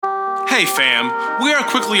Hey fam, we are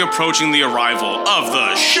quickly approaching the arrival of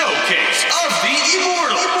the Showcase of the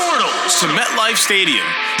Immortals to MetLife Stadium.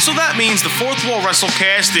 So that means the Fourth Wall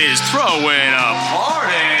WrestleCast is throwing a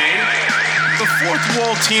party. The Fourth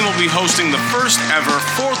Wall team will be hosting the first ever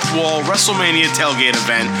Fourth Wall WrestleMania tailgate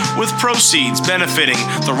event with proceeds benefiting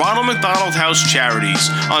the Ronald McDonald House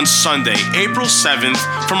Charities on Sunday, April 7th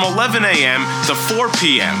from 11 a.m. to 4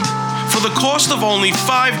 p.m. For the cost of only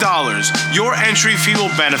 $5, your entry fee will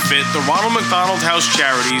benefit the Ronald McDonald House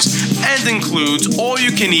Charities and includes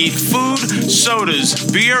all-you-can-eat food,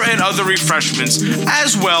 sodas, beer, and other refreshments,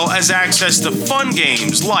 as well as access to fun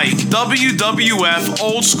games like WWF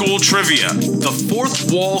Old School Trivia, the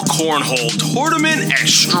Fourth Wall Cornhole Tournament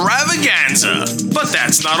Extravaganza. But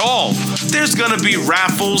that's not all. There's gonna be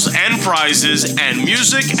raffles and prizes and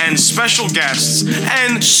music and special guests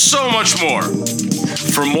and so much more.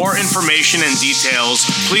 For more information and details,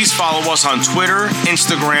 please follow us on Twitter,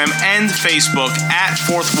 Instagram, and Facebook at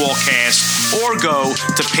Fourth Wallcast, or go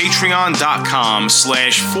to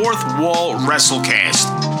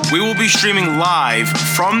patreon.com/fourthwallwrestlecast. We will be streaming live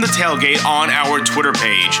from the tailgate on our Twitter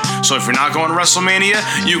page, so if you're not going to WrestleMania,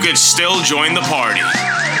 you could still join the party.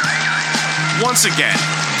 Once again,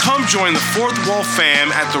 come join the Fourth Wall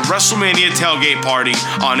fam at the WrestleMania tailgate party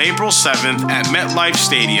on April 7th at MetLife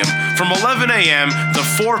Stadium from 11 a.m. to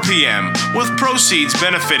 4 p.m. with proceeds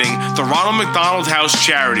benefiting the Ronald McDonald House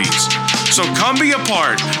Charities. So come be a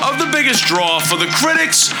part of the biggest draw for the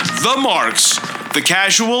critics, the marks, the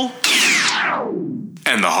casual,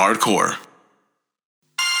 and the hardcore.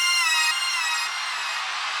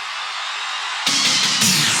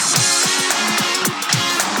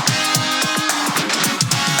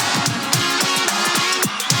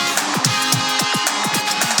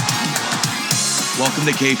 Welcome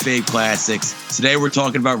to Kayfabe Classics. Today we're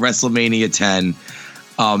talking about WrestleMania 10.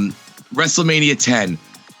 WrestleMania 10.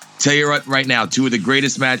 Tell you right now, two of the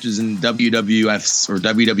greatest matches in WWF's or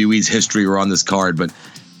WWE's history were on this card. But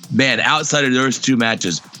man, outside of those two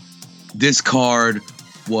matches, this card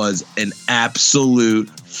was an absolute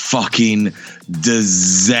fucking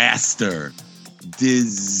disaster.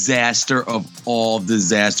 Disaster of all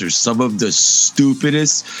disasters. Some of the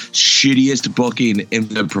stupidest, shittiest booking in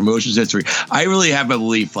the promotion's history. I really have a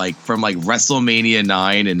belief, from WrestleMania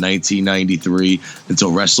 9 in 1993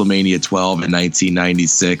 until WrestleMania 12 in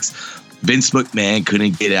 1996, Vince McMahon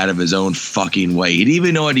couldn't get out of his own fucking way. He didn't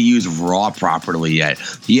even know how to use Raw properly yet.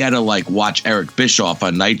 He had to watch Eric Bischoff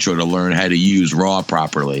on Nitro to learn how to use Raw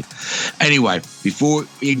properly. Anyway, before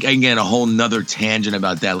we get a whole nother tangent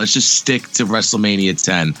about that, let's just stick to WrestleMania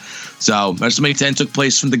 10. So WrestleMania 10 took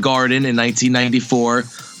place from the Garden in 1994.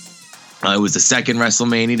 It was the second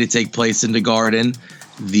WrestleMania to take place in the Garden.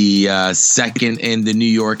 The second in the New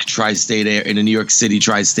York City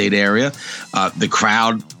tri-state area. The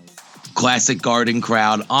crowd, classic Garden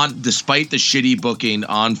crowd, despite the shitty booking,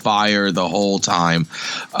 on fire the whole time.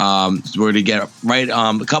 We're to get right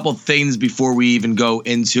a couple things before we even go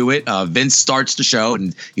into it. Vince starts the show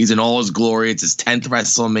and he's in all his glory. It's his 10th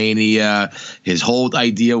WrestleMania. His whole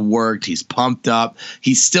idea worked. He's pumped up.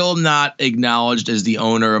 He's still not acknowledged as the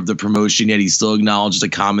owner of the promotion yet. He's still acknowledged as a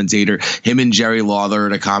commentator. Him and Jerry Lawler are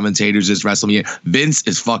the commentators this WrestleMania. Vince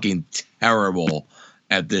is fucking terrible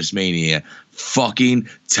at this Mania. Fucking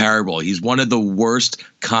terrible. He's one of the worst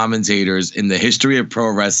commentators in the history of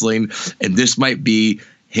pro wrestling, and this might be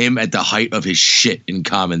him at the height of his shit in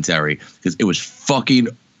commentary, because it was fucking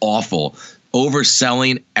awful.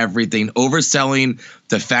 Overselling everything, overselling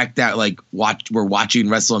the fact that we're watching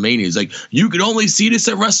WrestleMania. It's you can only see this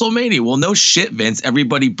at WrestleMania. Well, no shit, Vince.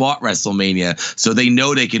 Everybody bought WrestleMania, so they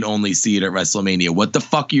know they can only see it at WrestleMania. What the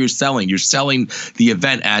fuck are you selling? You're selling the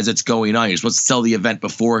event as it's going on. You're supposed to sell the event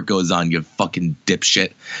before it goes on, you fucking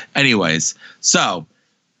dipshit. Anyways, so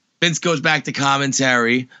Vince goes back to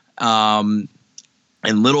commentary, and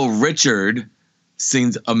Little Richard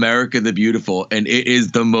sings America the Beautiful, and it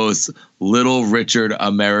is the most Little Richard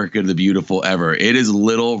America the Beautiful ever. It is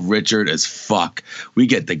Little Richard as fuck. We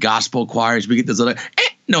get the gospel choirs, we get those other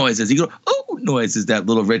noises. He goes, oh, noises that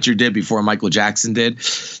Little Richard did before Michael Jackson did.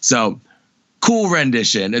 So cool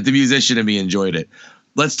rendition. The musician and me enjoyed it.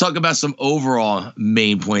 Let's talk about some overall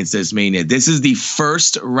main points this Mania. This is the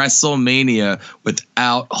first WrestleMania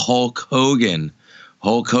without Hulk Hogan.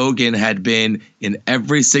 Hulk Hogan had been in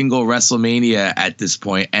every single WrestleMania at this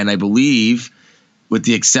point, and I believe, with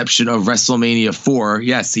the exception of WrestleMania 4,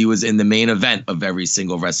 yes, he was in the main event of every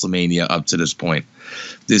single WrestleMania up to this point.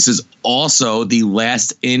 This is also the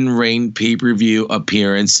last in-ring pay-per-view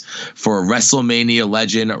appearance for WrestleMania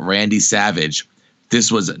legend Randy Savage.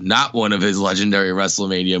 This was not one of his legendary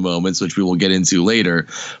WrestleMania moments, which we will get into later,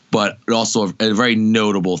 but also a very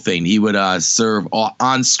notable thing. He would serve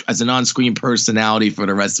as an on-screen personality for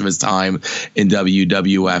the rest of his time in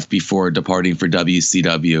WWF before departing for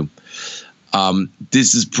WCW.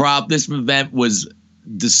 This event was,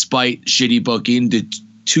 despite shitty booking, the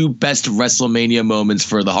two best WrestleMania moments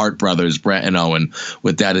for the Hart brothers, Bret and Owen,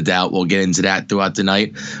 without a doubt. We'll get into that throughout the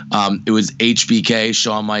night. It was HBK,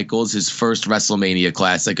 Shawn Michaels, his first WrestleMania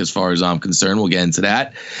classic, as far as I'm concerned. We'll get into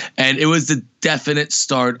that. And it was the definite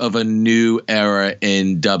start of a new era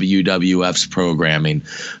in WWF's programming.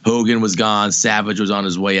 Hogan was gone. Savage was on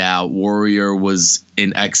his way out. Warrior was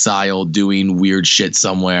in exile doing weird shit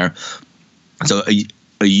somewhere. So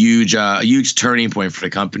a huge turning point for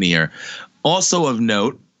the company here. Also of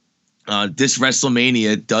note, this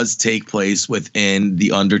WrestleMania does take place within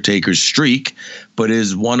The Undertaker's streak, but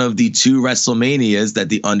is one of the two WrestleManias that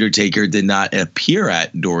The Undertaker did not appear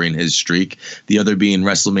at during his streak, the other being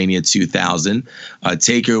WrestleMania 2000.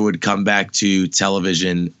 Taker would come back to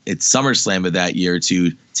television at SummerSlam of that year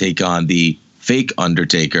to take on the fake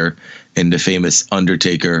Undertaker in the famous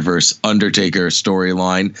Undertaker versus Undertaker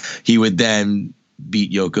storyline. He would then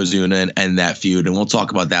beat Yokozuna and end that feud, and we'll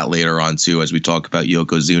talk about that later on too as we talk about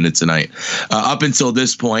Yokozuna tonight. Up until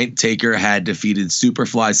this point, Taker had defeated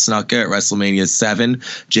Superfly Snuka at WrestleMania 7,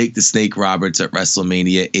 Jake the Snake Roberts at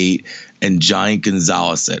WrestleMania 8, and Giant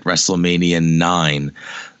Gonzalez at WrestleMania 9.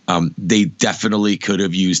 They definitely could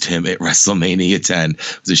have used him at WrestleMania 10.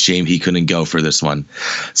 It was a shame he couldn't go for this one.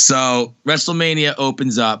 So WrestleMania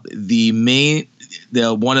opens up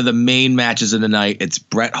one of the main matches of the night. It's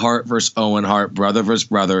Bret Hart versus Owen Hart, brother versus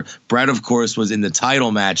brother. Bret, of course, was in the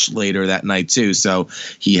title match later that night too, so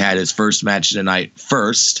he had his first match of the night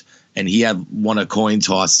first, and he had won a coin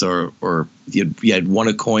toss, or he had won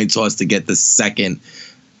a coin toss to get the second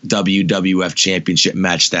WWF Championship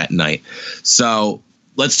match that night. So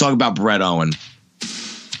let's talk about Bret Owen.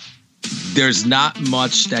 There's not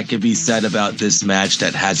much that can be said about this match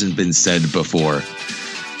that hasn't been said before.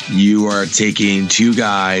 You are taking two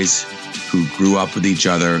guys who grew up with each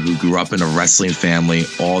other, who grew up in a wrestling family.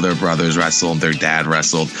 All their brothers wrestled. Their dad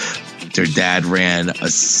wrestled. Their dad ran a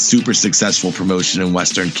super successful promotion in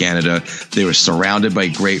Western Canada. They were surrounded by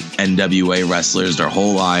great NWA wrestlers their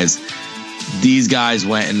whole lives. These guys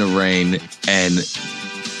went in the ring and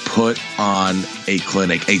put on a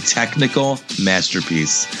clinic, a technical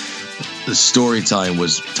masterpiece. The storytelling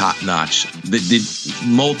was top notch. They did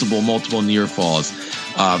multiple near falls.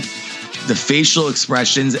 The facial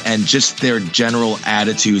expressions and just their general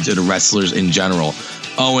attitudes of the wrestlers in general.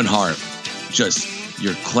 Owen Hart, just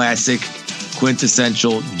your classic,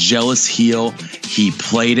 quintessential, jealous heel. He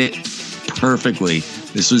played it perfectly.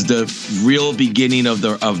 This was the real beginning of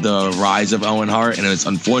the rise of Owen Hart, and it's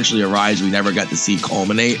unfortunately a rise we never got to see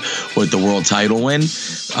culminate with the world title win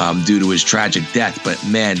due to his tragic death. But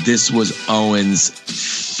man, this was Owen's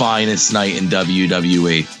finest night in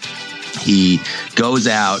WWE. He goes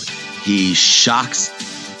out, he shocks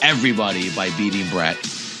everybody by beating Bret.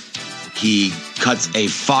 He cuts a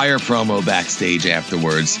fire promo backstage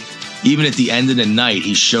afterwards. Even at the end of the night,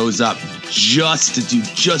 he shows up just to do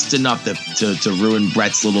just enough to ruin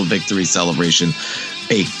Bret's little victory celebration.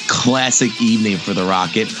 A classic evening for the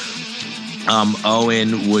Rocket.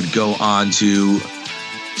 Owen would go on to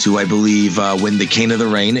I believe, win the King of the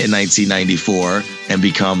Ring in 1994 and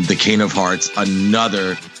become the King of Hearts.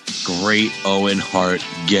 Another great Owen Hart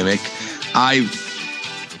gimmick. I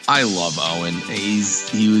love Owen.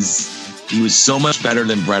 He was so much better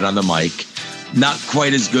than Bret on the mic. Not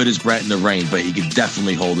quite as good as Bret in the ring, but he could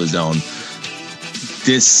definitely hold his own.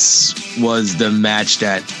 This was the match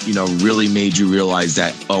that, really made you realize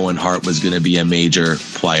that Owen Hart was going to be a major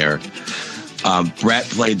player. Bret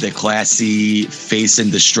played the classy face in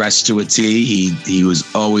distress to a T. He was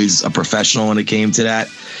always a professional when it came to that.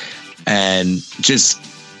 And just,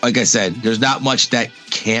 like I said, there's not much that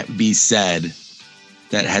can't be said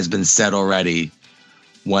that has been said already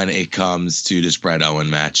when it comes to this Bret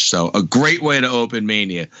Owen match. So a great way to open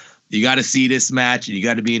Mania. You got to see this match, and you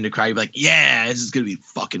got to be in the crowd. You're like, yeah, this is going to be a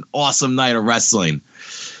fucking awesome night of wrestling.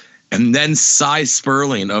 And then Cy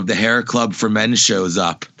Sperling of the Hair Club for Men shows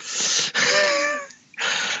up.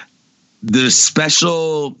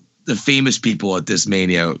 The famous people at this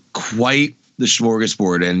Mania, quite the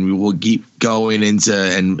smorgasbord, and we will keep going into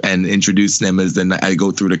and introduce them as I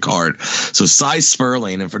go through the card. So Cy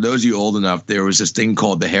Sperling, and for those of you old enough, there was this thing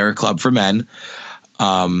called the Hair Club for Men.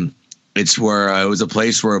 It's where it was a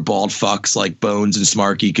place where bald fucks like Bones and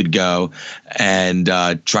Smarky could go and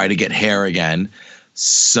try to get hair again.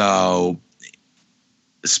 So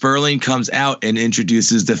Sperling comes out and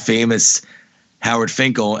introduces the famous Howard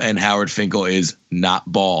Finkel, and Howard Finkel is not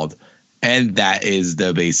bald. And that is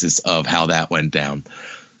the basis of how that went down.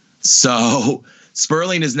 So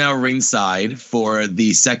Sperling is now ringside for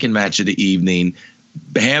the second match of the evening.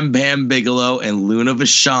 Bam Bam Bigelow and Luna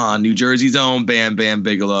Vachon, New Jersey's own Bam Bam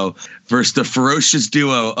Bigelow, versus the ferocious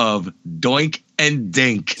duo of Doink and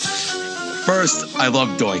Dink. First, I love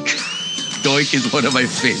Doink. Doink is one of my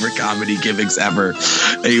favorite comedy gimmicks ever.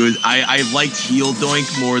 I liked heel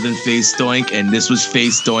Doink more than face Doink, and this was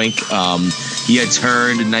face Doink. He had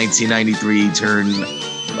turned in 1993, turned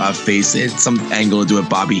face it some angle to do it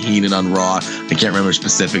Bobby Heenan on Raw. I can't remember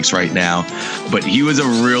specifics right now, but he was a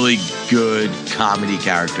really good comedy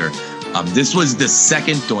character. This was the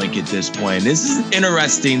second Doink at this point. This is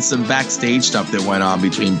interesting, some backstage stuff that went on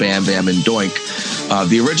between Bam Bam and Doink.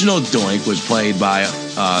 The original Doink was played by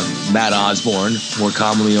Matt Osborne, more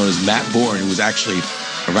commonly known as Matt Bourne, who was actually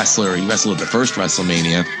a wrestler. He wrestled at the first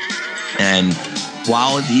WrestleMania. And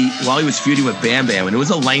while he was feuding with Bam Bam, and it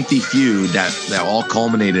was a lengthy feud that all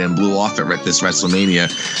culminated and blew off at this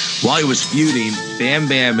WrestleMania, while he was feuding, Bam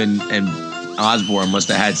Bam and Osborne must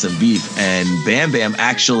have had some beef, and Bam Bam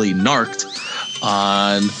actually narked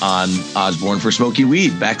on Osborne for smoking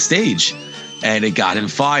weed backstage, and it got him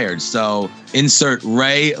fired. So insert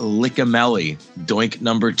Ray Liccamelli, Doink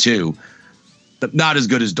number 2, but not as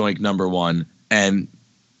good as Doink number 1. And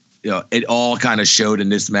it all kind of showed in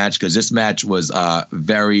this match, because this match was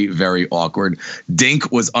very, very awkward.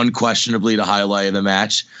 Dink was unquestionably the highlight of the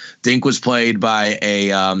match. Dink was played by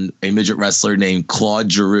a midget wrestler named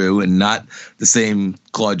Claude Giroux, and not the same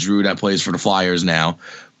Claude Giroux that plays for the Flyers now,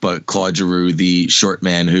 but Claude Giroux, the short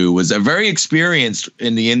man who was very experienced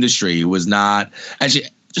in the industry. He was not actually.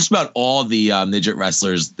 Just about all the midget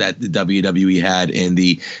wrestlers that the WWE had in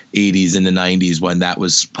the 80s and the 90s, when that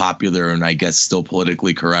was popular and I guess still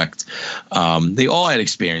politically correct, they all had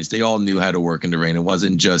experience. They all knew how to work in the ring. It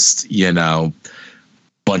wasn't just,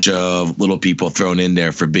 bunch of little people thrown in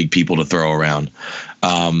there for big people to throw around.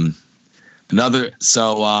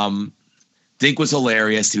 Dink was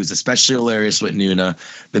hilarious. He was especially hilarious with Nuna.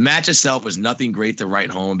 The match itself was nothing great to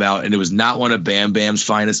write home about, and it was not one of Bam Bam's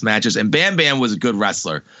finest matches. And Bam Bam was a good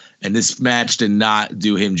wrestler, and this match did not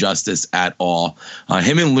do him justice at all.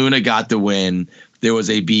 Him and Luna got the win. There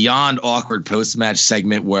was a beyond awkward post-match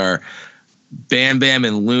segment where Bam Bam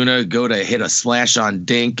and Luna go to hit a splash on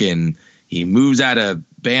Dink, and he moves out of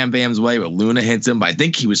Bam Bam's way, but Luna hits him. But I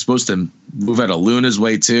think he was supposed to move out of Luna's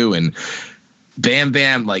way too, and Bam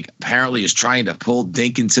Bam apparently is trying to pull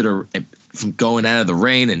Dink from going out of the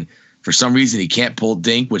ring, and for some reason he can't pull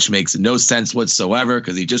Dink, which makes no sense whatsoever,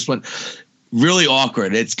 because he just went really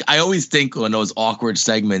awkward. I always think on those awkward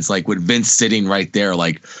segments, with Vince sitting right there,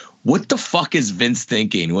 what the fuck is Vince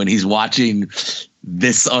thinking when he's watching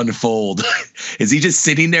this unfold? Is he just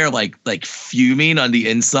sitting there fuming on the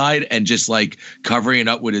inside and just covering it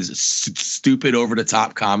up with his stupid over the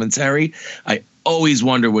top commentary? I always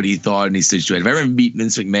wonder what he thought in these situations. If I ever meet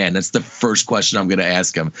Vince McMahon, that's the first question I'm going to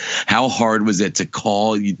ask him. How hard was it to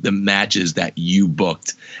call the matches that you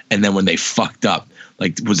booked, and then when they fucked up,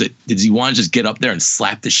 did he want to just get up there and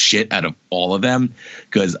slap the shit out of all of them?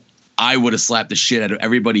 Because I would have slapped the shit out of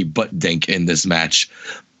everybody but Dink in this match.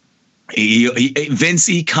 Vince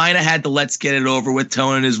kind of had the let's get it over with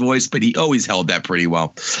tone in his voice, but he always held that pretty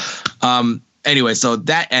well. Anyway, so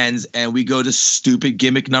that ends, and we go to stupid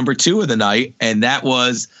gimmick number 2 of the night, and that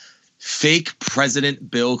was fake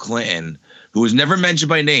President Bill Clinton, who was never mentioned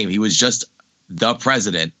by name. He was just the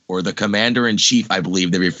president, or the commander-in-chief, I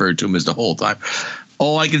believe they referred to him as the whole time.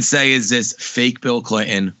 All I can say is this: fake Bill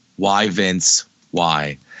Clinton. Why, Vince?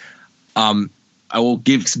 Why? I will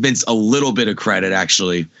give Vince a little bit of credit,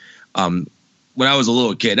 actually. When I was a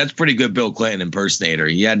little kid, that's pretty good Bill Clinton impersonator.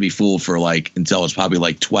 He had me fooled for until I was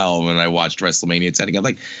probably 12 when I watched WrestleMania 10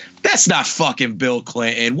 again. That's not fucking Bill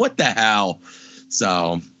Clinton. What the hell?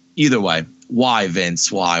 So either way, why,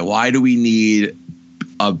 Vince? Why? Why do we need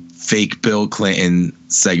a fake Bill Clinton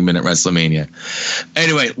segment at WrestleMania?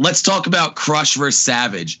 Anyway, let's talk about Crush versus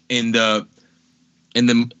Savage in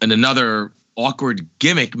another awkward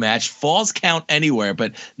gimmick match. Falls Count Anywhere,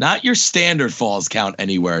 but not your standard Falls Count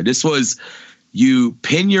Anywhere. This was, you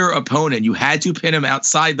pin your opponent. You had to pin him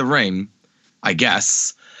outside the ring, I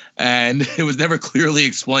guess, and it was never clearly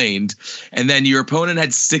explained. And then your opponent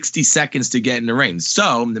had 60 seconds to get in the ring.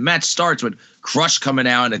 So the match starts with Crush coming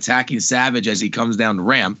out and attacking Savage as he comes down the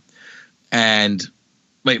ramp. And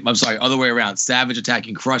wait, I'm sorry, other way around. Savage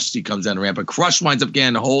attacking Crush as he comes down the ramp, but Crush winds up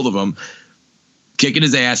getting a hold of him, kicking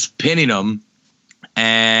his ass, pinning him,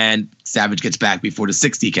 and Savage gets back before the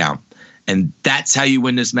 60 count. And that's how you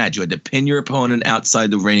win this match. You had to pin your opponent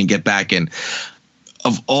outside the ring and get back in.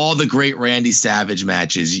 of all the great Randy Savage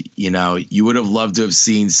matches, you know, you would have loved to have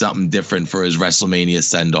seen something different for his WrestleMania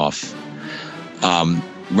send-off.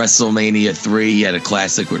 WrestleMania 3, he had a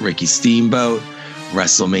classic with Ricky Steamboat.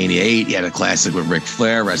 WrestleMania 8, he had a classic with Ric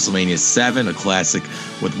Flair. WrestleMania 7, a classic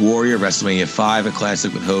with Warrior. WrestleMania 5, a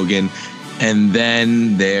classic with Hogan. And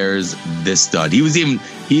then there's this stud. He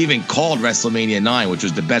even called WrestleMania 9, which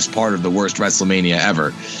was the best part of the worst WrestleMania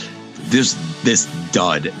ever. This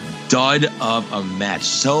dud of a match.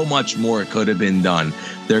 So much more could have been done.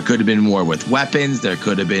 There could have been more with weapons. There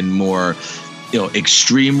could have been more,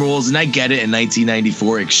 Extreme Rules. And I get it. In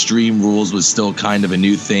 1994, Extreme Rules was still kind of a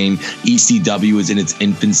new thing. ECW was in its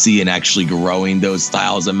infancy and actually growing those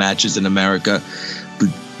styles of matches in America. But,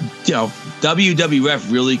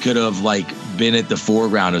 WWF really could have been at the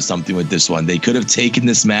foreground of something with this one. They could have taken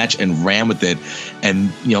this match and ran with it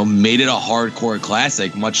and, made it a hardcore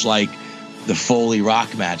classic, much like the Foley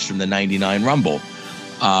Rock match from the 99 Rumble.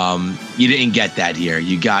 You didn't get that here.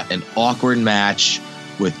 You got an awkward match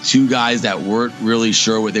with two guys that weren't really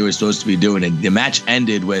sure what they were supposed to be doing. And the match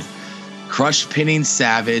ended with Crush pinning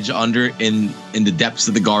Savage in the depths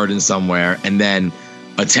of the garden somewhere, and then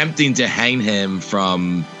attempting to hang him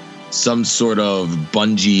from some sort of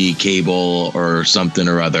bungee cable or something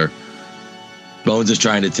or other. Bones is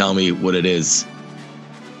trying to tell me what it is.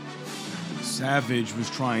 Savage was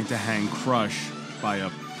trying to hang Crush by a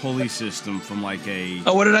pulley system from a...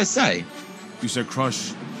 Oh, what did I say? You said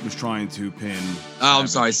Crush was trying to pin... Oh, I'm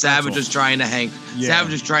sorry. Savage was trying to hang... Yeah.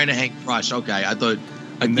 Savage was trying to hang Crush. Okay, I thought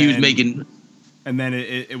he was making... And then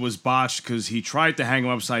it was botched because he tried to hang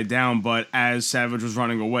him upside down, but as Savage was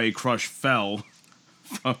running away, Crush fell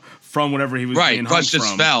from whatever he was being hung Crush just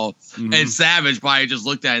from. fell. Mm-hmm. And Savage probably just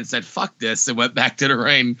looked at it and said, fuck this, and went back to the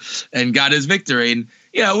ring and got his victory. And,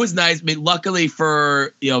 it was nice. I mean, luckily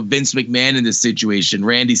for, Vince McMahon in this situation,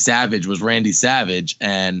 Randy Savage was Randy Savage,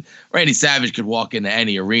 and Randy Savage could walk into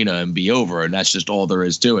any arena and be over, and that's just all there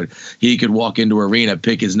is to it. He could walk into an arena,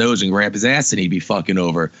 pick his nose, and grab his ass, and he'd be fucking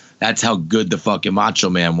over. That's how good the fucking Macho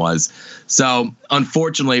Man was. So,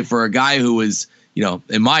 unfortunately, for a guy who was,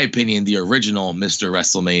 in my opinion, the original Mr.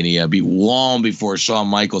 WrestleMania, long before Shawn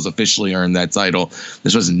Michaels officially earned that title,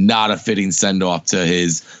 this was not a fitting send-off to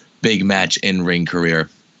his big match in-ring career.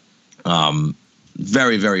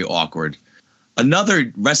 Very, very awkward. Another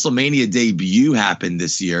WrestleMania debut happened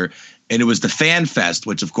this year, and it was the Fan Fest,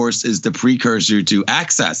 which, of course, is the precursor to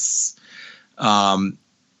Access. It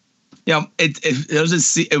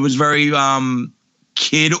was very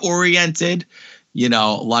kid-oriented. A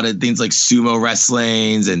lot of things like sumo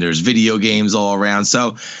wrestlings, and there's video games all around.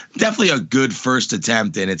 So definitely a good first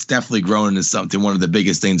attempt, and it's definitely grown into one of the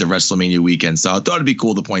biggest things of WrestleMania weekend. So I thought it'd be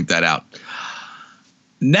cool to point that out.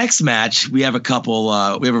 Next match, we have we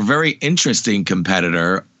have a very interesting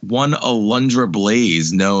competitor, one Alundra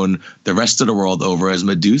Blaze, known the rest of the world over as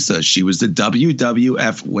Medusa. She was the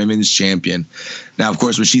WWF Women's Champion. Now, of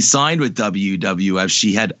course, when she signed with WWF,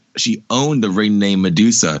 she owned the ring name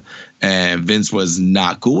Medusa, and Vince was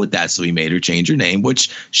not cool with that, so he made her change her name,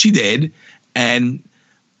 which she did. And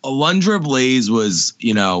Alundra Blaze was,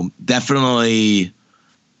 definitely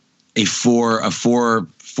a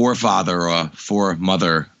forefather or a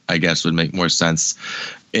foremother, I guess would make more sense,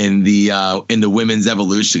 in the women's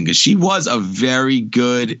evolution, because she was a very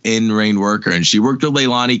good in-ring worker, and she worked with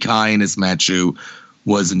Leilani Kai in this match, who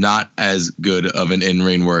was not as good of an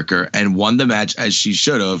in-ring worker, and won the match as she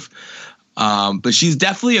should have. But she's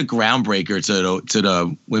definitely a groundbreaker to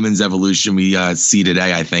the women's evolution we see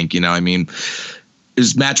today, I think.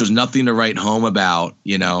 This match was nothing to write home about,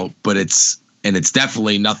 but it's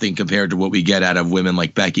definitely nothing compared to what we get out of women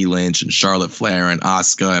like Becky Lynch and Charlotte Flair and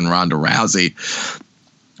Asuka and Ronda Rousey.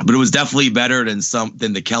 But it was definitely better than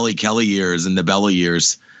the Kelly years and the Bella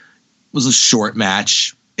years. It was a short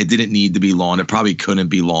match. It didn't need to be long. It probably couldn't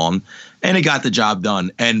be long. And it got the job done.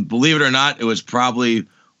 And believe it or not, it was probably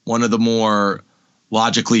one of the more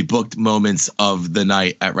logically booked moments of the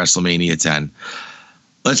night at WrestleMania 10.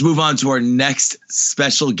 Let's move on to our next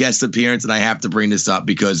special guest appearance, and I have to bring this up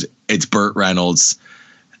because it's Burt Reynolds,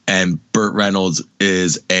 and Burt Reynolds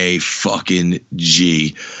is a fucking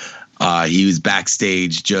G. He was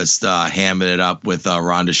backstage just hamming it up with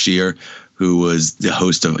Rhonda Shear, who was the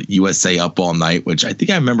host of USA Up All Night, which I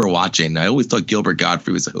think I remember watching. I always thought Gilbert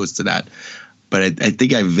Gottfried was the host of that, but I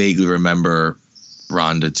think I vaguely remember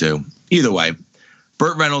Rhonda too. Either way,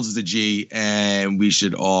 Burt Reynolds is a G, and we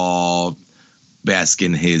should all bask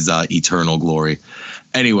in his eternal glory.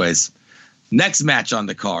 Anyways, next match on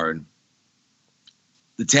the card,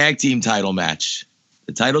 the tag team title match.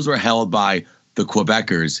 The titles were held by the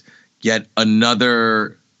Quebecers, yet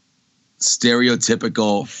another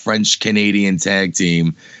stereotypical French Canadian tag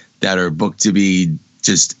team that are booked to be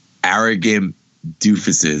just arrogant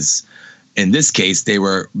doofuses. In this case, they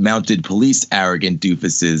were mounted police arrogant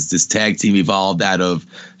doofuses. This tag team evolved out of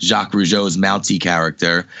Jacques Rougeau's Mountie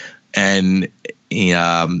character, and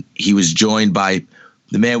he was joined by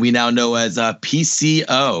the man we now know as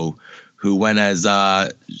PCO, who went as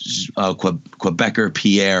Quebecer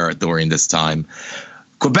Pierre during this time.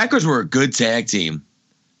 Quebecers were a good tag team.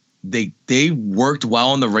 They worked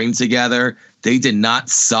well in the ring together. They did not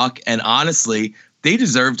suck, and honestly, they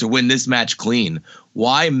deserved to win this match clean.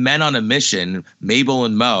 Why Men on a Mission, Mabel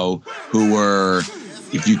and Mo, who were,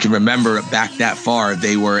 if you can remember back that far,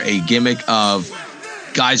 they were a gimmick of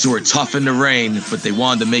guys who were tough in the ring, but they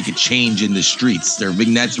wanted to make a change in the streets. Their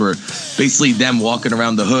vignettes were basically them walking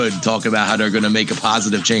around the hood talking about how they're going to make a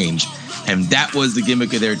positive change. And that was the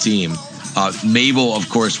gimmick of their team. Mabel, of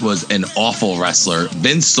course, was an awful wrestler.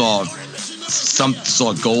 Vince saw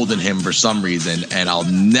gold in him for some reason, and I'll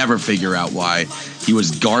never figure out why. He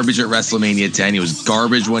was garbage at WrestleMania 10. He was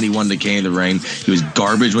garbage when he won the King of the Ring. He was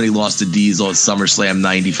garbage when he lost to Diesel at SummerSlam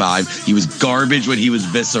 95. He was garbage when he was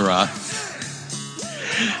Viscera.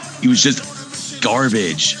 He was just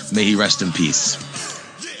garbage. May he rest in peace.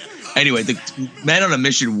 Anyway, the Men on a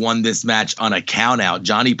Mission won this match on a countout.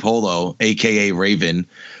 Johnny Polo, a.k.a. Raven,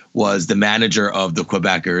 was the manager of the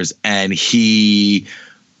Quebecers, and he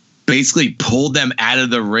basically pulled them out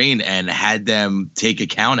of the ring and had them take a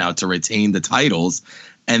count out to retain the titles.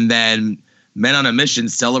 And then Men on a Mission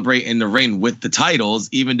celebrate in the ring with the titles,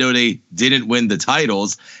 even though they didn't win the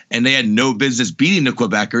titles. And they had no business beating the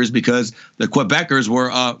Quebecers because the Quebecers were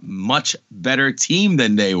a much better team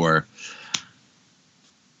than they were.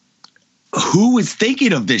 Who was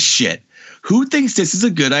thinking of this shit? Who thinks this is a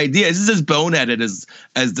good idea? This is as boneheaded as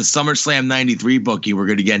the SummerSlam 93 booking we're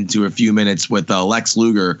going to get into a few minutes with Lex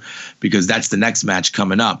Luger, because that's the next match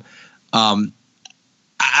coming up.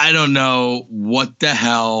 I don't know what the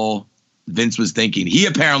hell Vince was thinking. He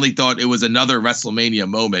apparently thought it was another WrestleMania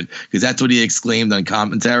moment, because that's what he exclaimed on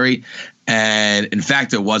commentary. And in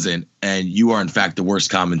fact, it wasn't. And you are, in fact, the worst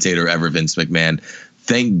commentator ever, Vince McMahon.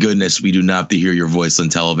 Thank goodness we do not have to hear your voice on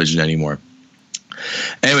television anymore.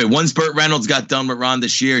 Anyway, once Burt Reynolds got done with Rhonda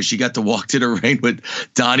Shear, she got to walk to the ring with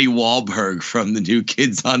Donnie Wahlberg from the New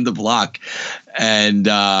Kids on the Block. And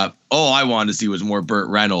all I wanted to see was more Burt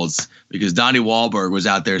Reynolds, because Donnie Wahlberg was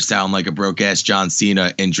out there sounding like a broke-ass John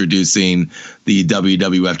Cena introducing the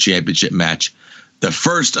WWF Championship match. The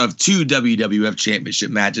first of two WWF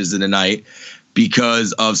Championship matches in the night,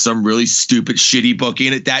 because of some really stupid, shitty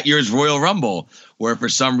booking at that year's Royal Rumble, where for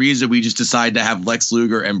some reason we just decided to have Lex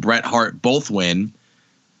Luger and Bret Hart both win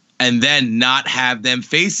and then not have them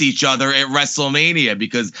face each other at WrestleMania,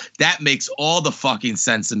 because that makes all the fucking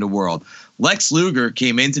sense in the world. Lex Luger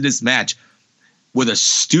came into this match with a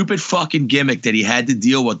stupid fucking gimmick that he had to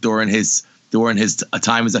deal with during his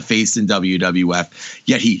time as a face in WWF,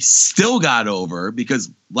 yet he still got over because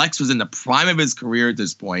Lex was in the prime of his career at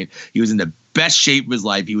this point. He was in the best shape of his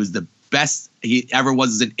life. He was the best he ever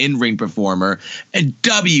was as an in-ring performer, and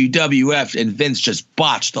WWF and Vince just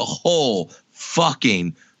botched the whole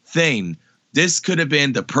fucking thing. This could have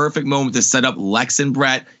been the perfect moment to set up Lex and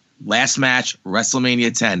Bret, last match,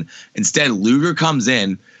 WrestleMania 10. Instead, Luger comes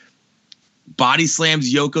in, body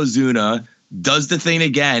slams Yokozuna, does the thing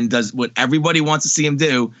again, does what everybody wants to see him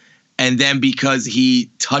do, and then because he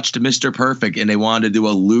touched Mr. Perfect and they wanted to do a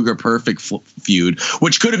Luger Perfect feud,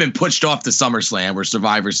 which could have been pushed off to SummerSlam or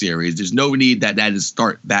Survivor Series. There's no need that to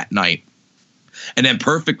start that night. And then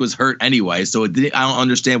Perfect was hurt anyway, so I don't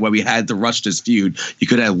understand why we had to rush this feud. You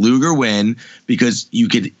could have Luger win because you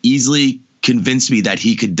could easily convince me that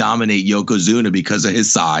he could dominate Yokozuna because of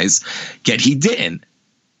his size, yet he didn't.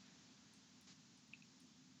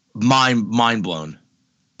 Mind blown.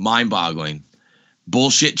 Mind boggling.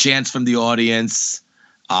 Bullshit chants from the audience.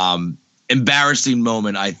 Embarrassing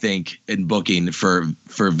moment, I think, in booking for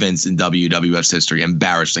Vince in WWF's history.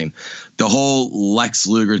 Embarrassing. The whole Lex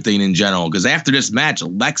Luger thing in general. Because after this match,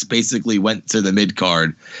 Lex basically went to the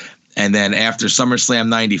mid-card. And then after SummerSlam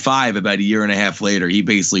 95, about a year and a half later, he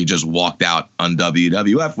basically just walked out on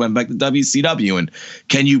WWF, went back to WCW. And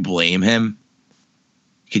can you blame him?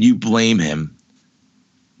 Can you blame him?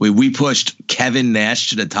 We pushed Kevin Nash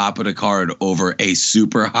to the top of the card over a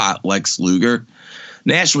super hot Lex Luger.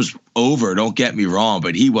 Nash was over, don't get me wrong,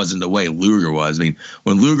 but he wasn't the way Luger was. I mean,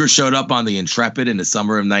 when Luger showed up on the Intrepid in the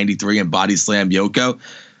summer of 93 and body slammed Yoko,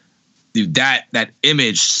 dude, that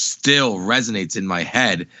image still resonates in my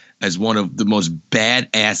head as one of the most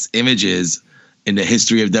badass images in the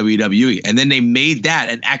history of WWE. And then they made that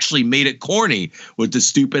and actually made it corny with the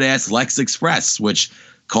stupid ass Lex Express, which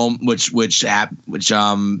which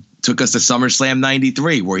took us to SummerSlam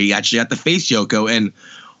 '93, where he actually had to face Yoko and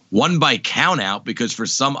won by countout because for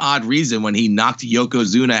some odd reason, when he knocked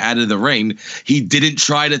Yokozuna out of the ring, he didn't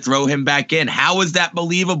try to throw him back in. How is that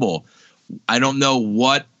believable? I don't know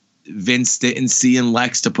what Vince didn't see in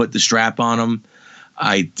Lex to put the strap on him.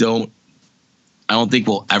 I don't think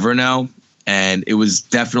we'll ever know. And it was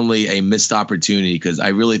definitely a missed opportunity because I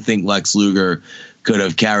really think Lex Luger could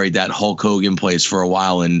have carried that Hulk Hogan place for a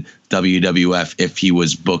while in WWF if he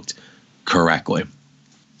was booked correctly.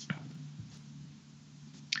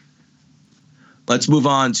 Let's move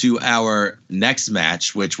on to our next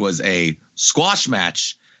match, which was a squash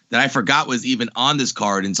match that I forgot was even on this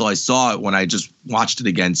card until I saw it when I just watched it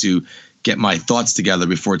again to get my thoughts together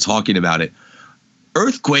before talking about it.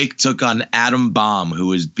 Earthquake took on Adam Bomb, who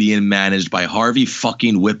was being managed by Harvey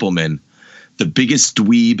fucking Whippleman, the biggest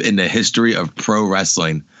dweeb in the history of pro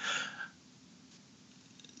wrestling.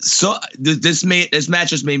 So this match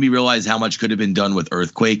just made me realize how much could have been done with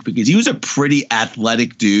Earthquake because he was a pretty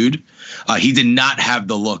athletic dude. He did not have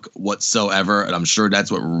the look whatsoever, and I'm sure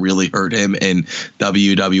that's what really hurt him in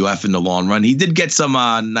WWF in the long run. He did get some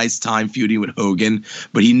nice time feuding with Hogan,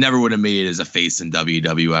 but he never would have made it as a face in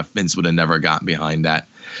WWF. Vince would have never gotten behind that.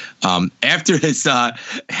 After this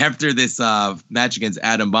match against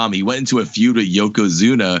Adam Bomb, he went into a feud with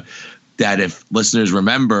Yokozuna that, if listeners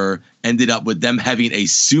remember, ended up with them having a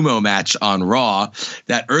sumo match on Raw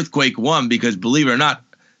that Earthquake won because, believe it or not,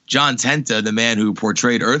 John Tenta, the man who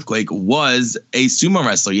portrayed Earthquake, was a sumo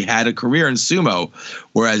wrestler. He had a career in sumo,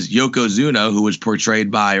 whereas Yokozuna, who was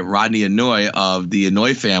portrayed by Rodney Inouye of the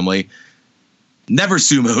Inouye family, never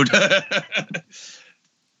sumoed.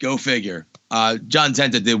 Go figure. John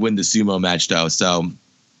Tenta did win the sumo match, though, so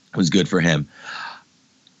it was good for him.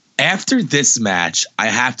 After this match, I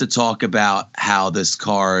have to talk about how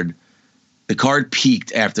the card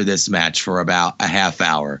peaked after this match for about a half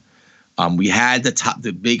hour. We had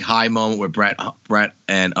the big high moment with Brett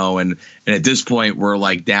and Owen, and at this point, we're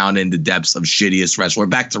like down in the depths of shittiest wrestling.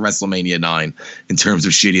 We're back to WrestleMania 9 in terms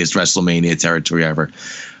of shittiest WrestleMania territory ever.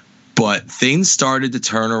 But things started to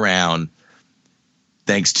turn around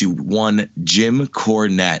thanks to one Jim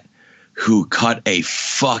Cornette, who cut a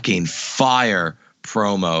fucking fire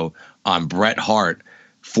promo on Bret Hart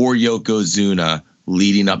for Yokozuna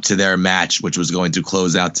leading up to their match, which was going to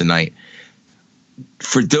close out tonight.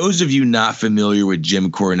 For those of you not familiar with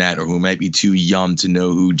Jim Cornette or who might be too young to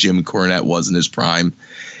know who Jim Cornette was in his prime,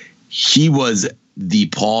 he was the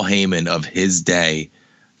Paul Heyman of his day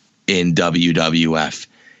in WWF.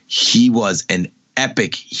 He was an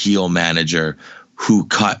epic heel manager who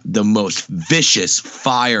cut the most vicious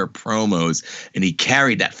fire promos, and he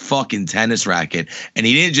carried that fucking tennis racket. And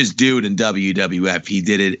he didn't just do it in WWF. He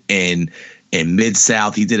did it in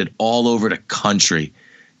Mid-South. He did it all over the country.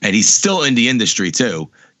 And he's still in the industry too,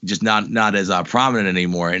 just not as prominent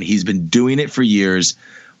anymore. And he's been doing it for years.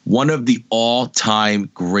 One of the all-time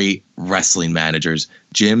great wrestling managers,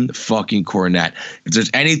 Jim fucking Cornette. If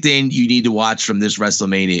there's anything you need to watch from this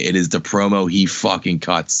WrestleMania, it is the promo he fucking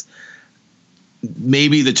cuts.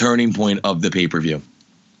 Maybe the turning point of the pay-per-view.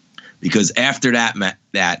 Because after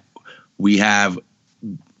that we have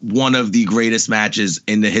one of the greatest matches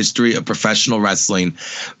in the history of professional wrestling,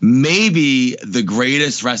 maybe the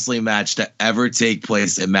greatest wrestling match to ever take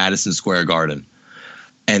place at Madison Square Garden.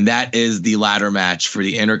 And that is the ladder match for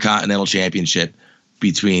the Intercontinental Championship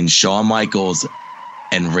between Shawn Michaels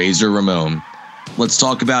and Razor Ramon. Let's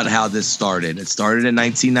talk about how this started. It started in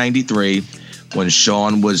 1993 when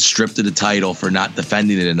Shawn was stripped of the title for not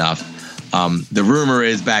defending it enough. The rumor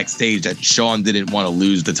is backstage that Shawn didn't want to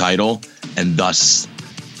lose the title and thus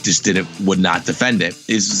just would not defend it.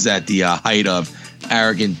 This is at the height of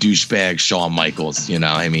arrogant douchebag Shawn Michaels. You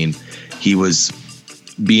know, I mean, he was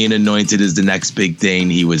being anointed as the next big thing.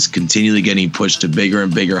 He was continually getting pushed to bigger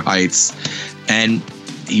and bigger heights. And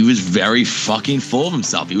he was very fucking full of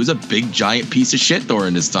himself. He was a big, giant piece of shit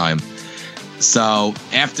during this time. So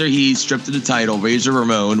after he stripped of the title, Razor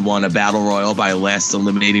Ramon won a battle royal by last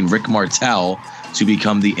eliminating Rick Martel to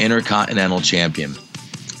become the Intercontinental Champion.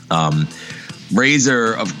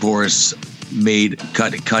 Razor, of course,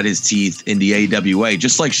 cut his teeth in the AWA,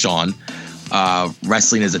 just like Shawn,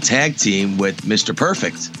 wrestling as a tag team with Mr.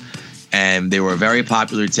 Perfect. And they were a very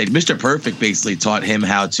popular tag. Mr. Perfect basically taught him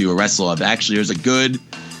how to wrestle. Actually, there's a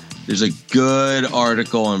good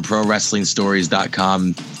article on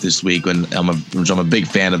ProWrestlingStories.com this week, which I'm a big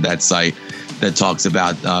fan of that site, that talks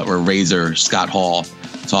about, or Razor, Scott Hall,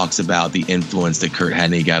 talks about the influence that Curt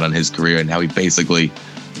Hennig got on his career and how he basically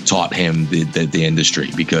taught him the industry,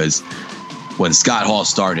 because when Scott Hall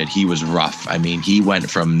started, he was rough. I mean, he went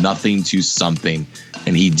from nothing to something,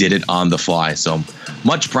 and he did it on the fly. So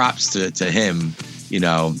much props to him.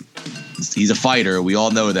 He's a fighter. We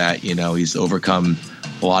all know that. He's overcome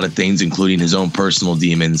a lot of things, including his own personal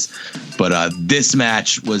demons. But this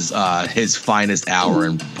match was his finest hour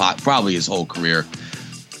and probably his whole career.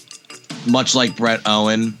 Much like Bret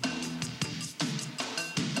Owen,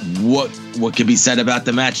 what can be said about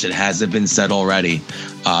the match that hasn't been said already?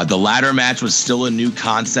 The ladder match was still a new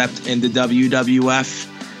concept in the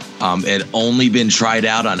WWF. It had only been tried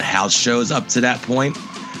out on house shows up to that point.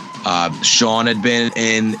 Shawn had been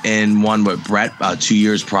in one with Bret 2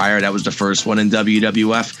 years prior. That was the first one in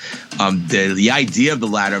WWF. The idea of the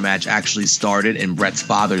ladder match actually started in Bret's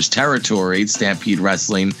father's territory, Stampede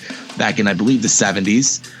Wrestling, back in, I believe, the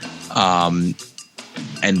 70s.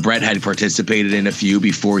 And Bret had participated in a few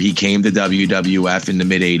before he came to WWF in the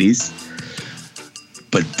mid-'80s.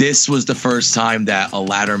 But this was the first time that a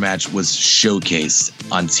ladder match was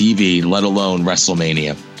showcased on TV, let alone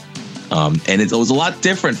WrestleMania. And it was a lot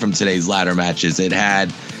different from today's ladder matches. It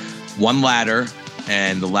had one ladder,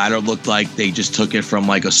 and the ladder looked like they just took it from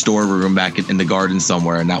like a storeroom back in the garden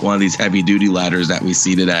somewhere, not one of these heavy-duty ladders that we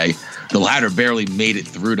see today. The ladder barely made it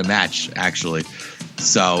through the match, actually.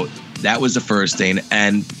 So that was the first thing.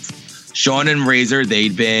 And Shawn and Razor,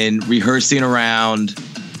 they'd been rehearsing on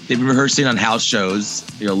house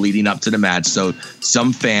shows, leading up to the match. So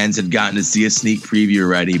some fans had gotten to see a sneak preview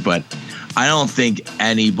already, but I don't think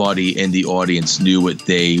anybody in the audience knew what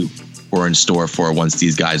they were in store for once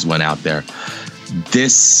these guys went out there.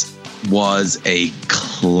 This was a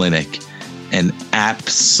clinic, an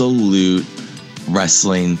absolute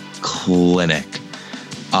wrestling clinic.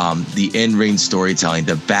 The in-ring storytelling,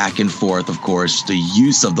 the back and forth, of course, the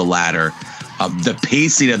use of the ladder, the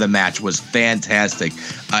pacing of the match was fantastic.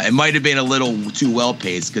 It might have been a little too well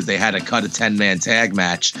paced because they had to cut a 10-man tag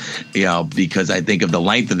match, because I think of the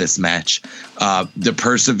length of this match. The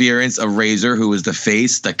perseverance of Razor, who was the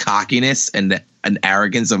face, the cockiness and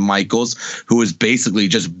arrogance of Michaels, who was basically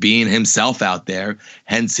just being himself out there.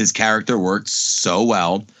 Hence, his character worked so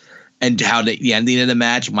well. And how the ending of the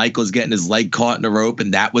match, Michaels getting his leg caught in the rope,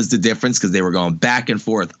 and that was the difference because they were going back and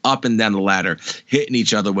forth, up and down the ladder, hitting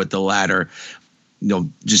each other with the ladder,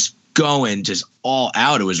 just going just all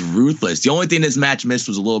out. It was ruthless. The only thing this match missed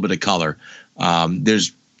was a little bit of color.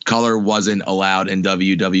 Color wasn't allowed in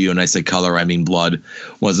WWE, and I say color, I mean blood,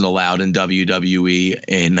 wasn't allowed in WWE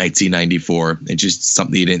in 1994. It's just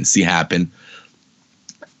something you didn't see happen.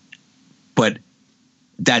 But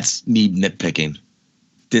that's me nitpicking.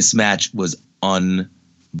 This match was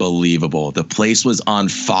unbelievable. The place was on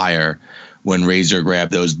fire when Razor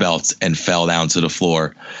grabbed those belts and fell down to the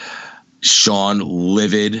floor. Shawn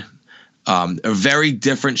livid. A very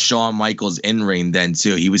different Shawn Michaels in-ring then,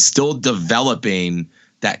 too. He was still developing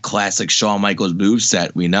that classic Shawn Michaels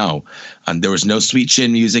moveset we know. There was no Sweet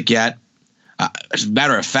Chin Music yet. As a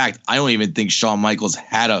matter of fact, I don't even think Shawn Michaels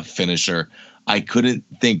had a finisher. I couldn't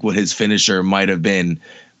think what his finisher might have been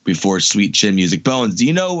before Sweet Chin Music. Bones, do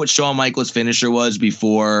you know what Shawn Michaels' finisher was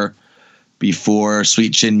before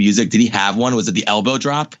Sweet Chin Music? Did he have one? Was it the elbow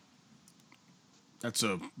drop? That's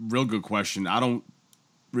a real good question. I don't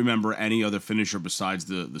remember any other finisher besides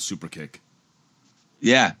the super kick.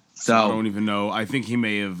 Yeah. So I don't even know. I think he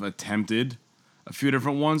may have attempted a few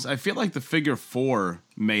different ones. I feel like the figure four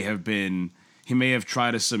may have been, he may have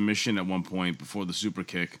tried a submission at one point before the super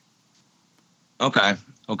kick. Okay.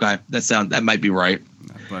 That might be right.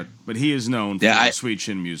 But he is known for Sweet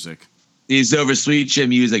Chin Music. He's over Sweet Chin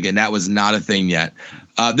Music, and that was not a thing yet.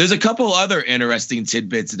 There's a couple other interesting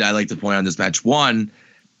tidbits that I like to point out in this match. One,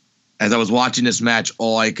 as I was watching this match,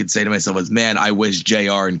 all I could say to myself was, man, I wish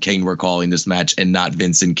JR and King were calling this match and not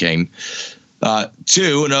Vince and King.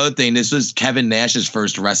 Two, another thing, this was Kevin Nash's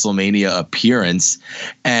first WrestleMania appearance,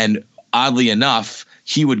 and oddly enough,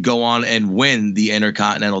 he would go on and win the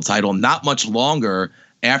Intercontinental title not much longer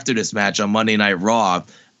after this match on Monday Night Raw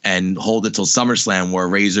and hold it till SummerSlam, where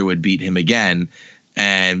Razor would beat him again.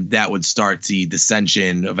 And that would start the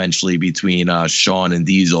dissension eventually between Shawn and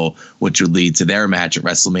Diesel, which would lead to their match at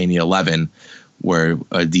WrestleMania 11, where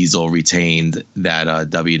Diesel retained that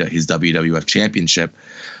his WWF championship.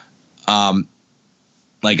 Like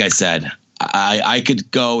I said, I could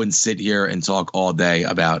go and sit here and talk all day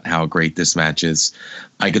about how great this match is.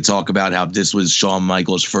 I could talk about how this was Shawn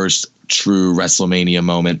Michaels' first true WrestleMania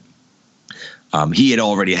moment. He had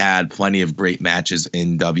already had plenty of great matches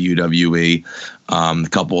in WWE. A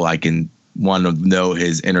couple one of know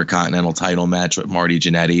his Intercontinental title match with Marty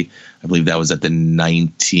Jannetty. I believe that was at the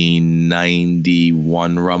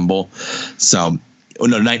 1991 Rumble. So Oh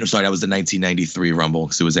no, I'm sorry, that was the 1993 Rumble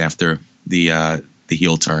because it was after the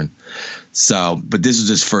heel turn. So, but this was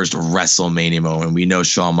his first WrestleMania moment. We know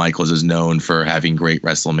Shawn Michaels is known for having great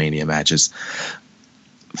WrestleMania matches.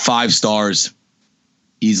 5 stars,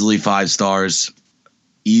 easily 5 stars,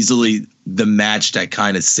 easily the match that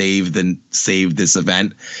kind of saved this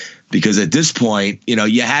event. Because at this point, you know,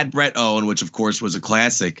 you had Bret Owen, which of course was a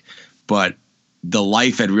classic, but the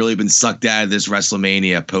life had really been sucked out of this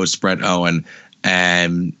WrestleMania post Bret Owen,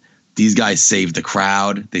 and these guys saved the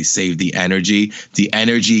crowd. They saved the energy. The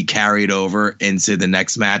energy carried over into the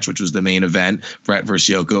next match, which was the main event, Bret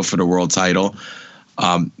versus Yoko for the world title.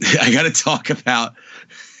 I got to talk about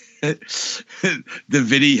the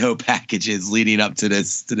video packages leading up to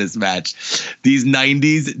this match. These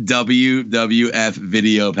 90s WWF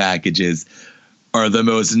video packages are the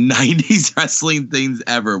most 90s wrestling things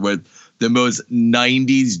ever, with the most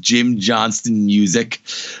 90s Jim Johnston music,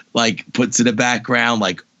 like, put to the background,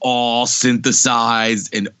 like all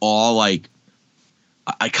synthesized and all, like,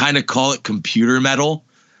 I kind of call it computer metal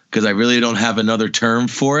because I really don't have another term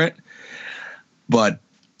for it. But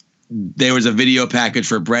there was a video package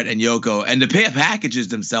for Bret and Yoko, and the packages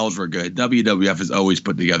themselves were good. WWF has always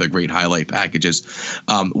put together great highlight packages.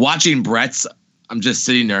 Watching Bret's, I'm just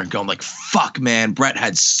sitting there going like, fuck, man, Bret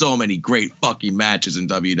had so many great fucking matches in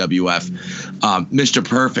WWF. Mr.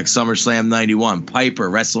 Perfect, SummerSlam 91, Piper,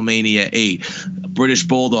 WrestleMania 8, British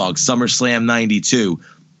Bulldog, SummerSlam 92.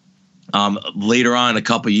 Later on, a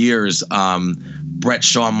couple years, Bret,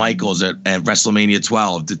 Shawn Michaels at WrestleMania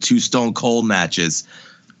 12, the 2 Stone Cold matches.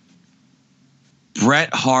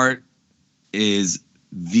 Bret Hart is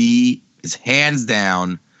hands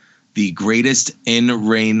down the greatest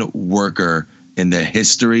in-ring worker in the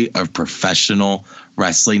history of professional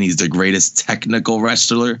wrestling. He's the greatest technical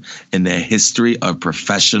wrestler in the history of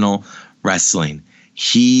professional wrestling.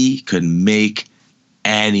 He could make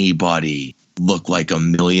anybody look like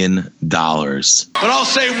 $1 million. But I'll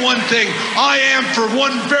say one thing. I am, for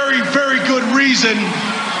one very, very good reason,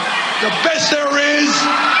 the best there is,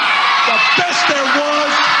 the best there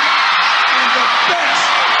was, and the best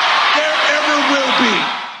there ever will be.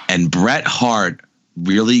 And Bret Hart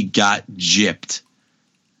really got gypped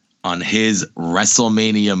on his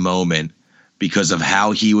WrestleMania moment because of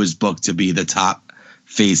how he was booked to be the top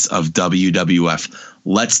face of WWF.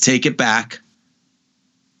 Let's take it back.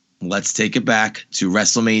 Let's take it back to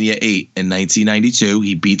WrestleMania 8 in 1992.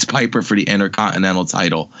 He beats Piper for the Intercontinental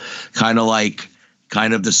title. Kind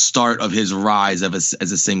of the start of his rise as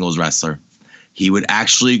a singles wrestler. He would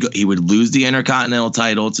lose the Intercontinental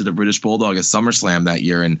title to the British Bulldog at SummerSlam that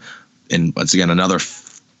year, and once again another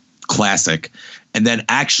classic. And then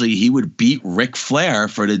actually he would beat Ric Flair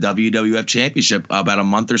for the WWF Championship about a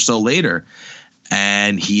month or so later,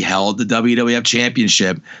 and he held the WWF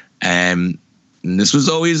Championship. And this was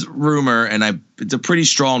always rumor, and it's a pretty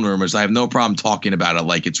strong rumor, so I have no problem talking about it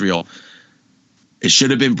like it's real. It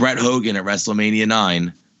should have been Bret Hogan at WrestleMania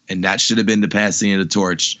 9, and that should have been the passing of the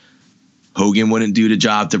torch. Hogan wouldn't do the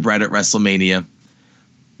job to Bret at WrestleMania.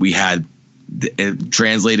 We had it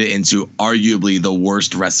translated into arguably the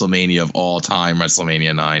worst WrestleMania of all time,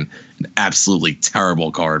 WrestleMania 9. An absolutely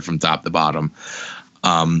terrible card from top to bottom.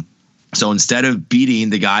 So instead of beating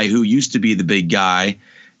the guy who used to be the big guy,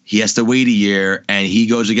 he has to wait a year, and he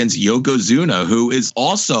goes against Yokozuna, who is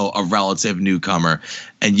also a relative newcomer.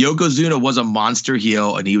 And Yokozuna was a monster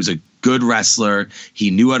heel, and he was a good wrestler.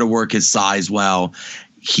 He knew how to work his size well.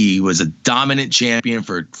 He was a dominant champion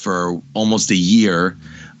for almost a year.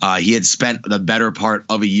 He had spent the better part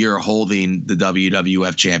of a year holding the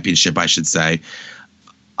WWF Championship, I should say.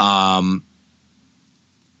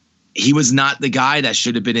 He was not the guy that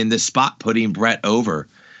should have been in this spot putting Bret over.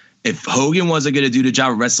 If Hogan wasn't going to do the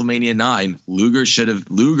job of WrestleMania 9, Luger should have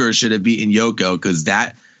beaten Yoko, because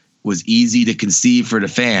that was easy to conceive for the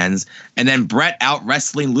fans. And then Bret out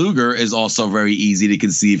wrestling Luger is also very easy to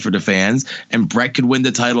conceive for the fans. And Bret could win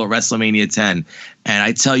the title at WrestleMania 10. And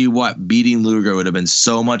I tell you what, beating Luger would have been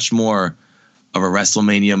so much more of a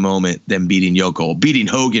WrestleMania moment than beating Yoko. Beating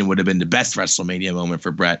Hogan would have been the best WrestleMania moment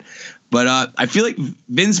for Bret. But I feel like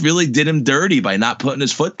Vince really did him dirty by not putting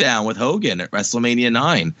his foot down with Hogan at WrestleMania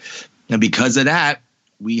 9. And because of that,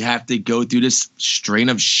 we have to go through this strain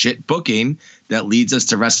of shit booking that leads us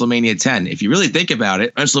to WrestleMania 10. If you really think about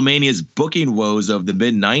it, WrestleMania's booking woes of the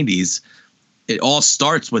mid-90s, it all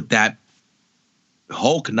starts with that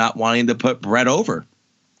Hulk not wanting to put Bret over.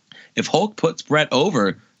 If Hulk puts Bret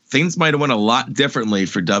over, things might have went a lot differently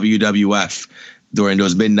for WWF during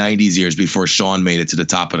those mid-90s years before Shawn made it to the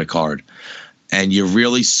top of the card. And you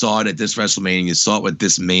really saw it at this WrestleMania. You saw it with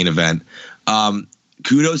this main event.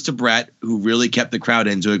 kudos to Brett, who really kept the crowd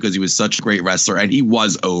into it because he was such a great wrestler, and he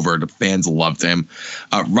was over. The fans loved him.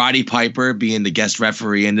 Roddy Piper being the guest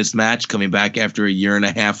referee in this match, coming back after a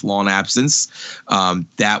 1.5 year long absence.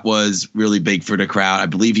 That was really big for the crowd. I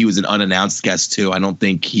believe he was an unannounced guest too. I don't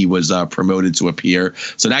think he was promoted to appear.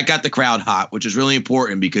 So that got the crowd hot, which is really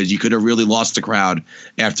important because you could have really lost the crowd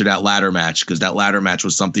after that ladder match, because that ladder match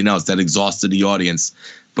was something else that exhausted the audience.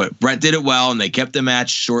 But Brett did it well, and they kept the match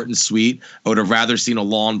short and sweet. I would have rather seen a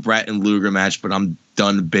long Brett and Luger match, but I'm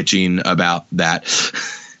done bitching about that.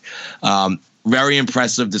 Very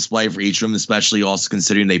impressive display for each of them, especially also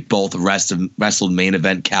considering they both wrestled main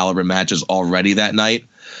event caliber matches already that night.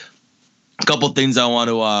 A couple things I want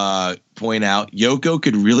to point out. Yoko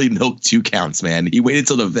could really milk 2 counts, man. He waited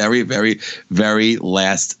till the very, very, very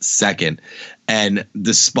last second. And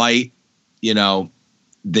despite,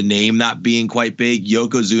 the name not being quite big,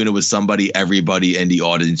 Yokozuna was somebody everybody in the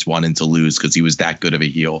audience wanted to lose because he was that good of a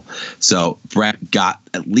heel. So Brett got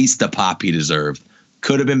at least the pop he deserved.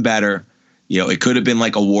 Could have been better. It could have been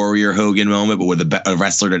like a Warrior Hogan moment, but with a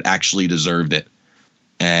wrestler that actually deserved it.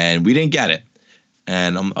 And we didn't get it.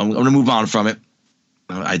 And I'm going to move on from it.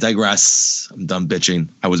 I digress. I'm done bitching.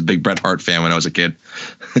 I was a big Bret Hart fan when I was a kid.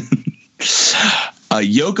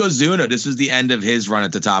 Yokozuna, this was the end of his run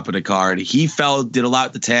at the top of the card. He did a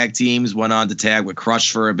lot with the tag teams, went on to tag with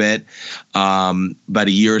Crush for a bit. About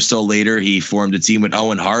a year or so later, he formed a team with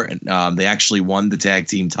Owen Hart, and they actually won the tag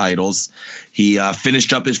team titles. He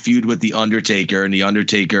finished up his feud with The Undertaker, and The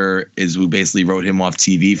Undertaker is who basically wrote him off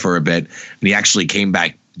TV for a bit, and he actually came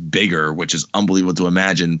back bigger, which is unbelievable to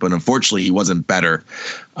imagine, but unfortunately he wasn't better.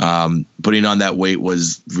 Putting on that weight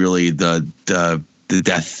was really the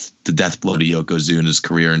death blow to Yokozuna's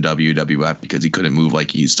career in WWF because he couldn't move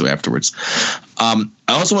like he used to afterwards. I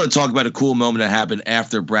also want to talk about a cool moment that happened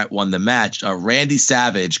after Brett won the match. Randy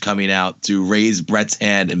Savage coming out to raise Brett's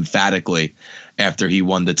hand emphatically after he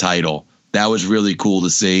won the title. That was really cool to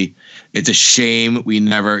see. It's a shame we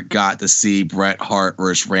never got to see Bret Hart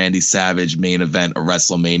versus Randy Savage main event of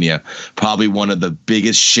WrestleMania. Probably one of the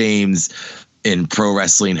biggest shames in pro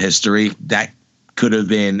wrestling history. That could have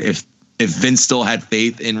been, if Vince still had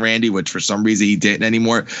faith in Randy, which for some reason he didn't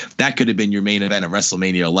anymore, that could have been your main event of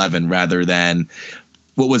WrestleMania 11 rather than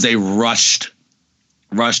what was a rushed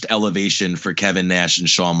elevation for Kevin Nash and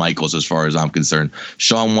Shawn Michaels, as far as I'm concerned.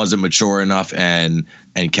 Shawn wasn't mature enough, and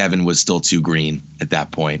Kevin was still too green at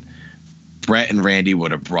that point. Bret and Randy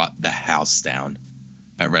would have brought the house down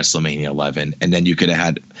at WrestleMania 11, and then you could have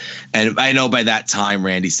had, and I know by that time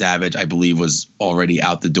Randy Savage, I believe, was already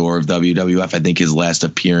out the door of WWF. I think his last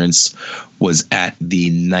appearance was at the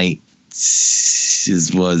night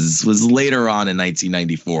was later on in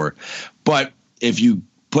 1994. But if you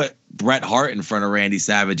put Bret Hart in front of Randy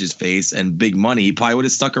Savage's face and big money, he probably would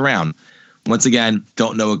have stuck around. Once again,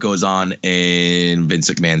 don't know what goes on in Vince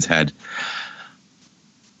McMahon's head.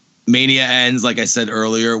 Mania ends, like I said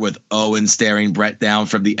earlier, with Owen staring Bret down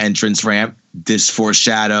from the entrance ramp. This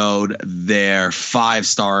foreshadowed their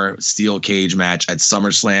 5-star steel cage match at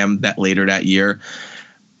SummerSlam later that year,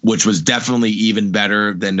 which was definitely even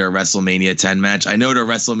better than their WrestleMania 10 match. I know their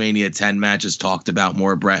WrestleMania 10 match is talked about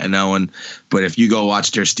more, Bret and Owen, but if you go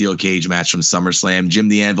watch their steel cage match from SummerSlam, Jim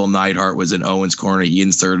the Anvil Neidhart was in Owen's corner. He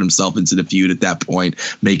inserted himself into the feud at that point,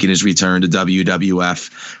 making his return to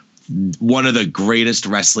WWF. One of the greatest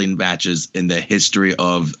wrestling matches in the history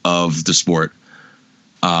of the sport.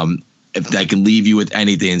 If I can leave you with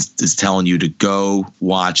anything, it's telling you to go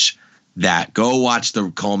watch that. Go watch the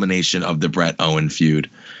culmination of the Bret Owen feud.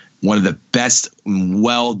 One of the best,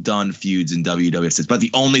 well done feuds in WWF. It's about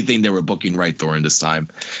the only thing they were booking right during this time,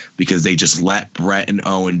 because they just let Bret and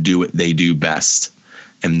Owen do what they do best,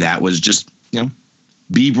 and that was just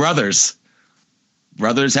be brothers.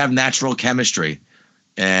 Brothers have natural chemistry.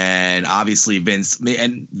 And obviously Vince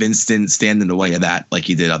didn't stand in the way of that like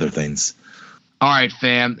he did other things. All right,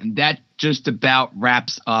 fam. That just about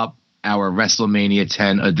wraps up our WrestleMania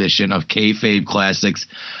 10 edition of Kayfabe Classics.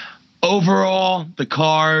 Overall, the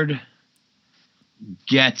card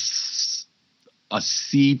gets a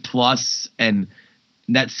C+, and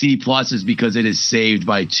that C+ is because it is saved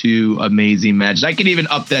by 2 amazing matches. I can even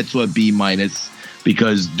up that to a B-,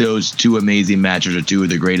 because those 2 amazing matches are 2 of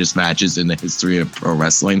the greatest matches in the history of pro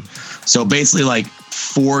wrestling. So basically, like,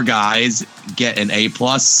 4 guys get an A+,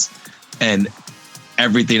 and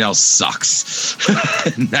everything else sucks.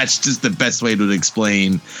 And that's just the best way to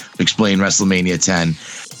explain WrestleMania 10.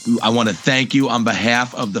 I want to thank you on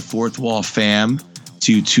behalf of the Fourth Wall fam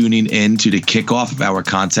to tuning in to the kickoff of our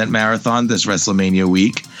content marathon this WrestleMania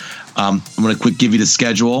week. I'm going to quick give you the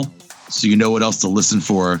schedule so you know what else to listen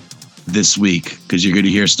for this week, because you're going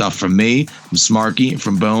to hear stuff from me, from Smarky,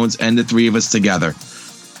 from Bones, and the three of us together.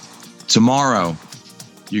 Tomorrow,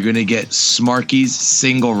 you're going to get Smarky's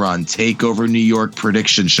Single Run Takeover New York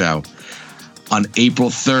prediction show. On April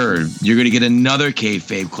 3rd, you're going to get another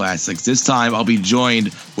Kayfabe Classics. This time, I'll be joined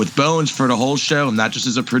with Bones for the whole show, not just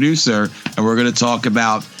as a producer, and we're going to talk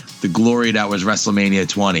about the glory that was WrestleMania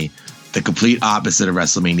 20, the complete opposite of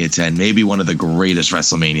WrestleMania 10, maybe one of the greatest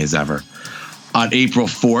WrestleManias ever. On April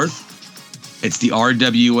 4th, it's the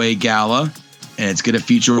RWA Gala, and it's going to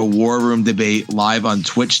feature a War Room debate live on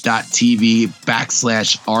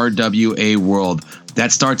twitch.tv/RWA World.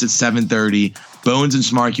 That starts at 7:30. Bones and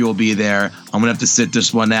Smarky will be there. I'm going to have to sit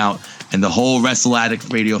this one out, and the whole Wrestle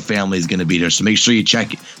Addict Radio family is going to be there. So make sure you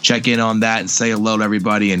check in on that and say hello to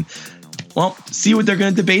everybody and, well, see what they're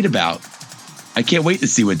going to debate about. I can't wait to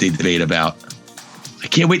see what they debate about. I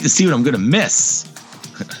can't wait to see what I'm going to miss.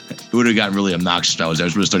 It would have gotten really obnoxious if I was there. I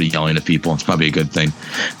would have started yelling at people. It's probably a good thing.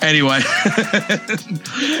 Anyway,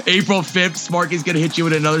 April 5th, Smarky's going to hit you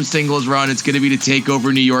with another singles run. It's going to be the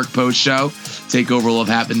TakeOver New York post show. TakeOver will have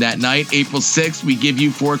happened that night. April 6th, we give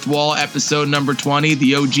you Fourth Wall episode number 20,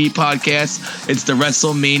 the OG podcast. It's the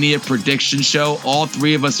WrestleMania prediction show. All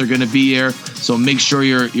three of us are going to be here, so make sure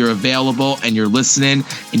you're available and you're listening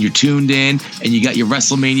and you're tuned in and you got your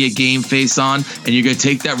WrestleMania game face on, and you're going to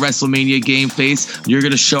take that WrestleMania game face. You're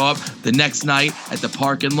going to show up the next night at the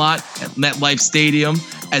parking lot at MetLife Stadium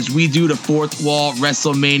as we do the Fourth Wall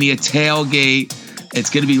WrestleMania tailgate. It's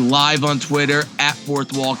going to be live on Twitter at Fourth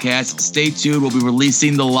Wallcast. Stay tuned. We'll be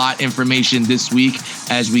releasing the lot information this week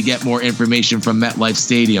as we get more information from MetLife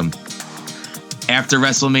Stadium. After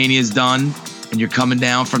WrestleMania is done and you're coming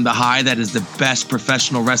down from the high that is the best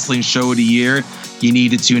professional wrestling show of the year, you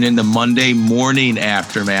need to tune in to Monday Morning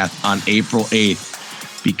Aftermath on April 8th.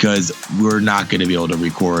 Because we're not going to be able to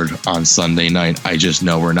record on Sunday night. I just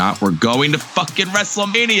know we're not. We're going to fucking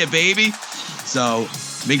WrestleMania, baby. So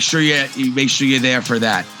make sure you're there for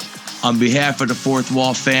that. On behalf of the Fourth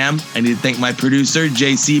Wall fam, I need to thank my producer,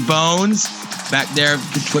 JC Bones, back there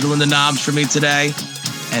twiddling the knobs for me today.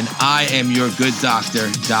 And I am your good doctor,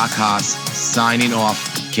 Doc Haas, signing off.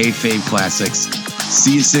 Kayfabe Classics.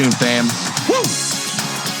 See you soon, fam. Woo!